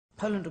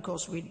Poland, of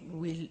course,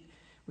 we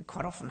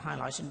quite often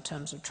highlight in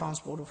terms of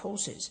transport of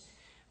horses.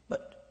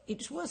 But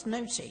it's worth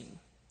noting,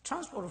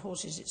 transport of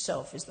horses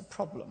itself is the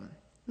problem,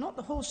 not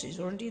the horses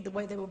or indeed the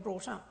way they were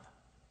brought up.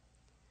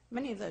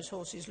 Many of those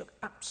horses look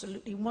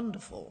absolutely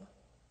wonderful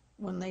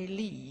when they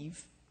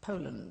leave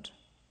Poland.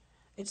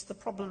 It's the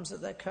problems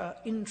that occur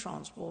in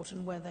transport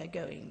and where they're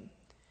going.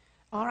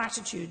 Our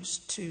attitudes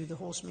to the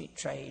horse meat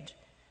trade,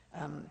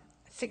 I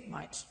think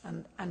might,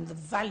 and the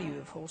value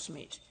of horse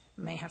meat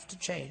may have to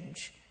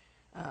change,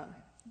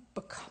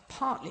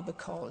 partly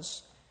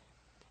because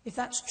if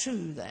that's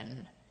true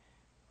then,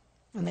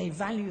 and they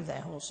value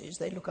their horses,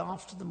 they look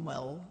after them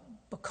well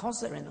because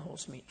they're in the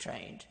horse meat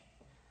trade,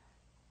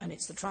 and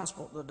it's the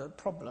transport that's a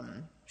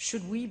problem,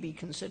 should we be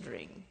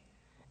considering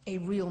a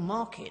real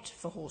market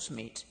for horse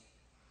meat?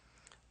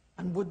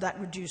 And would that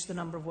reduce the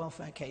number of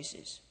welfare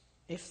cases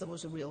if there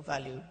was a real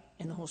value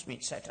in the horse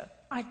meat sector?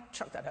 I'd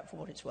chuck that up for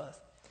what it's worth,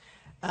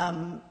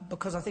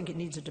 because I think it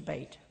needs a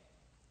debate.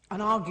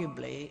 And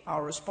arguably,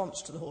 our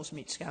response to the horse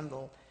meat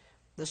scandal,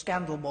 the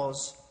scandal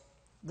was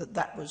that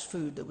that was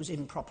food that was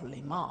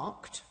improperly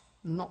marked,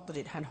 not that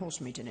it had horse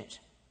meat in it.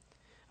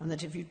 And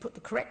that if you'd put the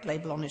correct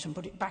label on it and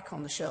put it back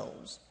on the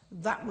shelves,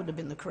 that would have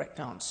been the correct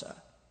answer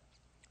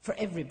for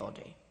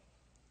everybody,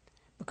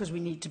 because we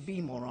need to be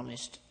more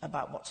honest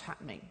about what's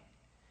happening.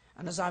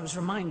 And as I was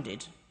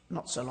reminded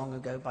not so long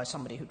ago by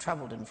somebody who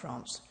travelled in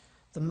France,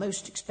 the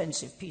most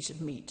expensive piece of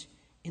meat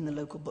in the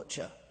local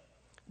butcher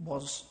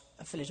was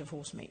a fillet of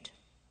horse meat.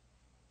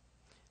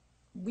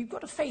 We've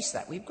got to face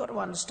that. We've got to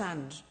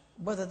understand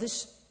whether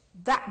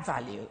that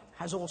value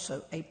has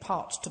also a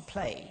part to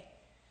play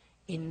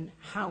in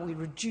how we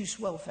reduce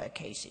welfare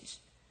cases,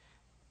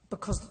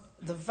 because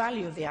the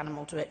value of the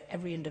animal to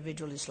every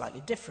individual is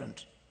slightly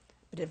different.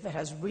 But if it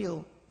has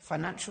real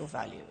financial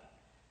value,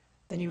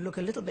 then you look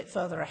a little bit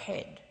further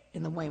ahead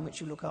in the way in which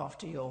you look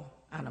after your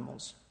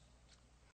animals.